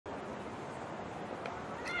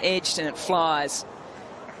edged and it flies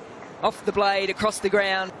off the blade, across the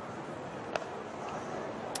ground.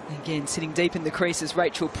 Again, sitting deep in the crease is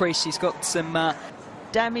Rachel Priest. She's got some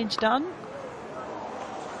damage done.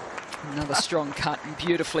 Another strong cut and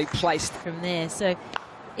beautifully placed from there. So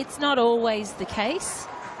it's not always the case,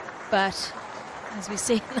 but as we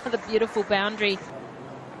see, another beautiful boundary.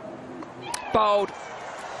 Bowled,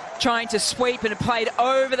 trying to sweep and played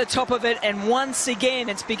over the top of it, and once again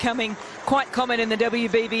it's becoming quite common in the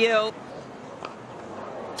WBBL.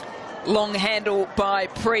 Long handle by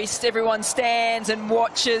Priest. Everyone stands and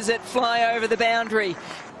watches it fly over the boundary.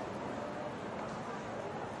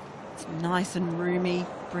 It's nice and roomy,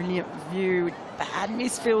 brilliant view. Bad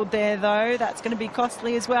misfield there though, that's going to be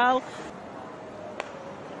costly as well.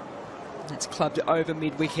 It's clubbed over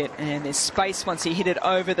mid-wicket, and there's space once he hit it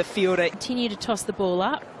over the fielder. Continue to toss the ball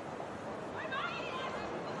up.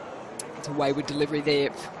 It's a wayward delivery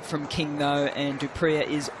there from King though, and Dupree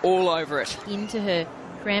is all over it. Into her,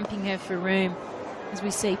 cramping her for room. As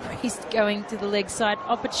we see Priest going to the leg side.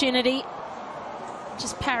 Opportunity.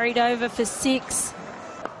 Just parried over for 6.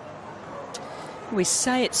 We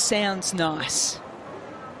say it sounds nice,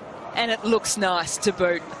 and it looks nice to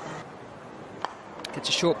boot. Gets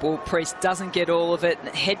a short ball. Priest doesn't get all of it.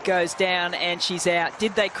 Head goes down and she's out.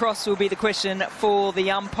 Did they cross will be the question for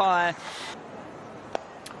the umpire.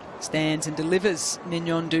 Stands and delivers.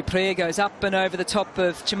 Mignon Dupree goes up and over the top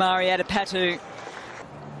of Chamari Adipatu.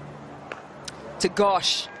 To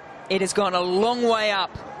Gosh. It has gone a long way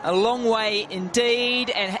up. A long way indeed.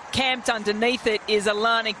 And camped underneath it is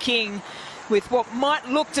Alana King with what might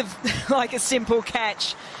look like a simple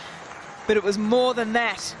catch. But it was more than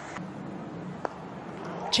that.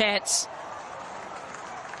 Chance.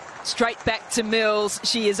 Straight back to Mills.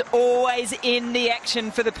 She is always in the action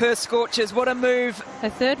for the Perth Scorchers. What a move. Her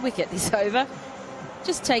 3rd wicket this over.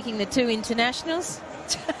 Just taking the 2 internationals.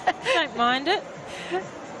 Don't mind it.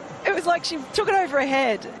 It was like she took it over her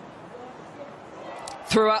head.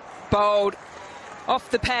 Threw up, bowled,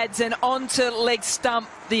 off the pads and onto leg stump.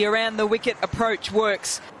 The around the wicket approach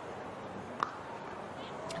works.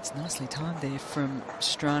 It's nicely timed there from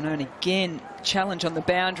Strano, and again challenge on the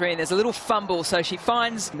boundary, and there's a little fumble, so she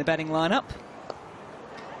finds in the batting lineup.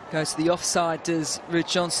 Goes to the offside, does Ruth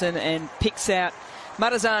Johnson, and picks out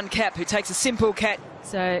Marazan Cap, who takes a simple catch.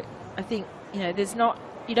 So I think, you know,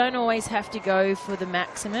 you don't always have to go for the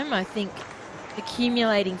maximum. I think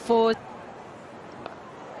accumulating 4.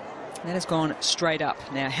 That has gone straight up.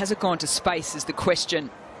 Now, has it gone to space is the question.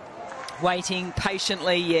 Waiting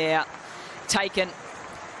patiently, yeah. Taken.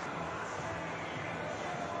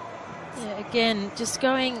 Yeah, again, just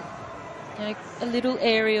going, you know, a little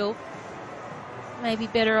aerial. Maybe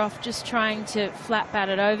better off just trying to flat bat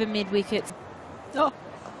it over mid-wicket. Oh.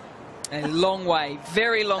 A long way,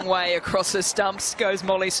 very long way across the stumps goes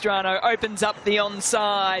Molly Strano. Opens up the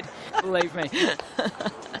onside. Believe me.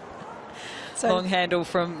 So, long handle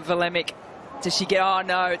from Volemic. Does she get... Oh,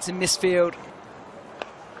 no, it's a misfield.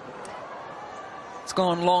 It's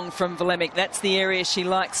gone long from Volemic. That's the area she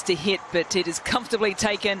likes to hit, but it is comfortably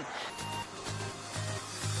taken.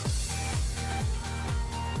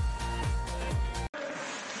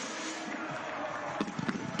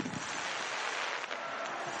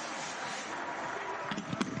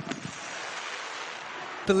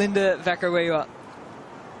 Belinda Vakawiwa.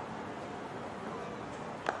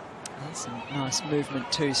 There's some nice movement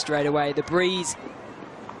too straight away. The breeze.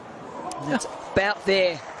 And that's about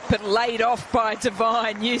there, but laid off by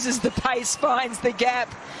Devine. Uses the pace, finds the gap.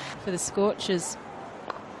 For the Scorchers.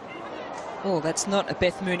 Oh, that's not a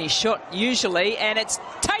Beth Mooney shot usually, and it's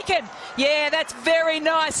taken. Yeah, that's very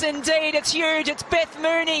nice indeed. It's huge. It's Beth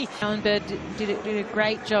Mooney. Alan Bird did a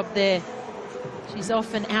great job there. She's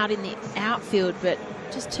often out in the outfield, but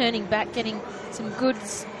just turning back, getting some good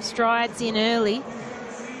strides in early,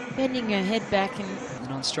 bending her head back. And the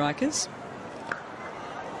non-strikers.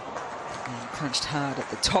 And crunched hard at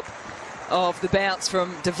the top of the bounce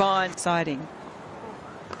from Devine. Exciting.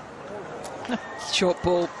 Short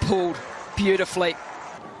ball pulled beautifully.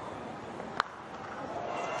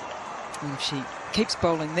 And if she keeps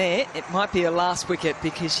bowling there, it might be her last wicket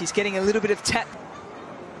because she's getting a little bit of tap.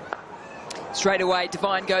 Straight away,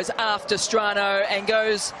 Devine goes after Strano and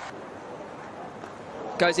goes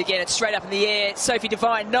again. It's straight up in the air. Sophie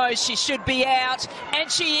Devine knows she should be out,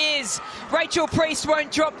 and she is. Rachel Priest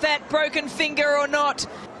won't drop that, broken finger or not.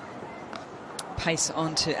 Pace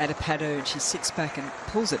onto Adipatu, and she sits back and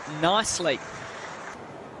pulls it nicely.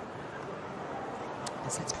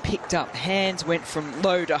 As it's picked up, hands went from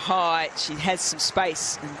low to high. She has some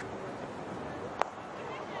space. And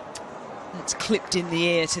it's clipped in the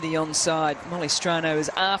air to the onside. Molly Strano is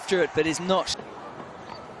after it, but is not.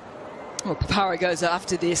 Well, Papara goes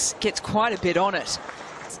after this, gets quite a bit on it.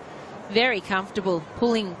 Very comfortable,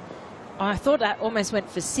 pulling. I thought that almost went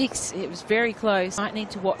for 6. It was very close. Might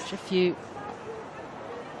need to watch a few.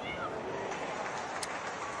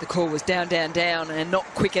 The call was down, down, down, and not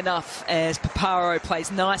quick enough as Paparo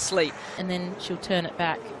plays nicely. And then she'll turn it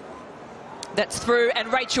back. That's through,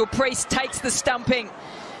 and Rachel Priest takes the stumping.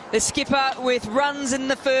 The skipper with runs in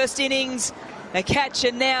the first innings, a catch,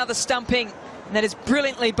 and now the stumping. And that is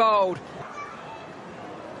brilliantly bowled.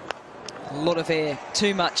 A lot of air,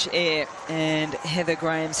 too much air, and Heather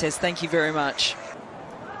Graham says thank you very much.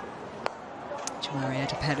 Jamari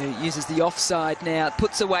Atapadu uses the offside now,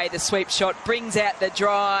 puts away the sweep shot, brings out the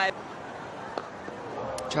drive.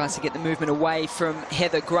 Tries to get the movement away from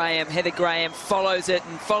Heather Graham. Heather Graham follows it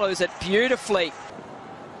and follows it beautifully.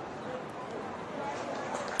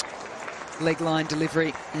 Leg line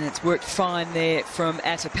delivery, and it's worked fine there from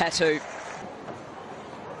Atapatu.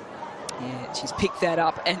 Yeah, she's picked that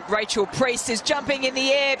up, and Rachel Priest is jumping in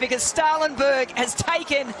the air because Starlenberg has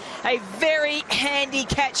taken a very handy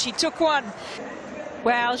catch. She took one.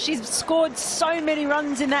 Wow, she's scored so many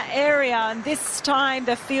runs in that area, and this time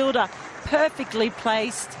the fielder perfectly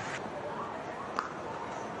placed.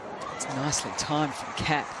 It's nicely timed from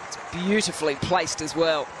Cap. It's beautifully placed as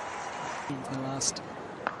well. In the last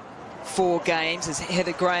 4 games as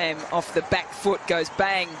Heather Graham off the back foot goes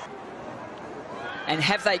bang. And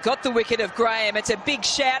have they got the wicket of Graham? It's a big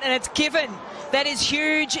shout, and it's given. That is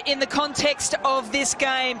huge in the context of this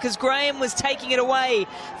game because Graham was taking it away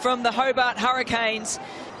from the Hobart Hurricanes.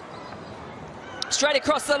 Straight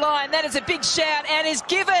across the line, that is a big shout and is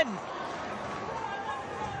given.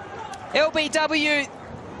 LBW,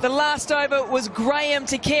 the last over was Graham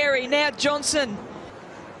to Carey, now Johnson.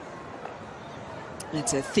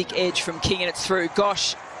 It's a thick edge from King and it's through.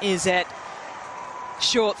 Gosh is at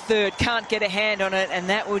short third, can't get a hand on it, and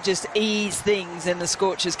that will just ease things in the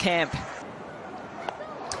Scorchers camp.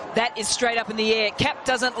 That is straight up in the air. Cap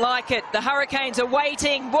doesn't like it. The Hurricanes are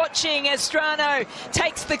waiting, watching as Strano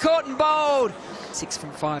takes the court and bowled. 6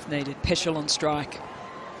 from 5 needed. Peschel on strike.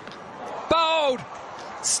 Bowled.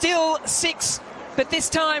 Still 6, but this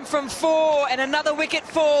time from 4, and another wicket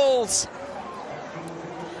falls.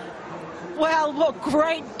 Well, what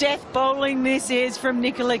great death bowling this is from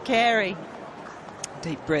Nicola Carey.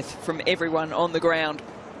 Deep breath from everyone on the ground.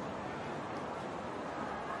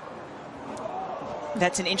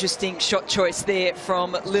 That's an interesting shot choice there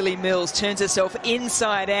from Lily Mills. Turns herself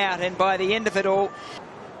inside out, and by the end of it all,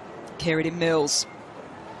 Carey to Mills.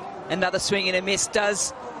 Another swing and a miss.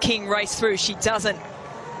 Does King race through? She doesn't.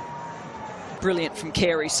 Brilliant from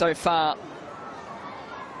Carey so far.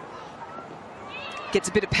 Gets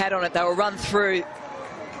a bit of pad on it. They will run through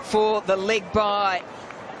for the leg bye.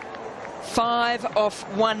 5 off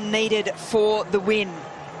 1 needed for the win.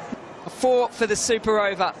 4 for the super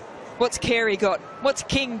over. What's Carey got? What's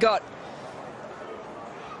King got?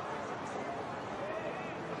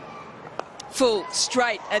 Full,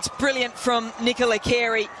 straight. It's brilliant from Nicola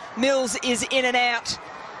Carey. Mills is in and out.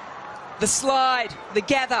 The slide, the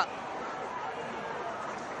gather.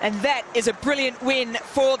 And that is a brilliant win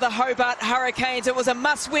for the Hobart Hurricanes. It was a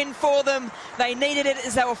must-win for them. They needed it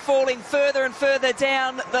as they were falling further and further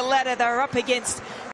down the ladder. They were up against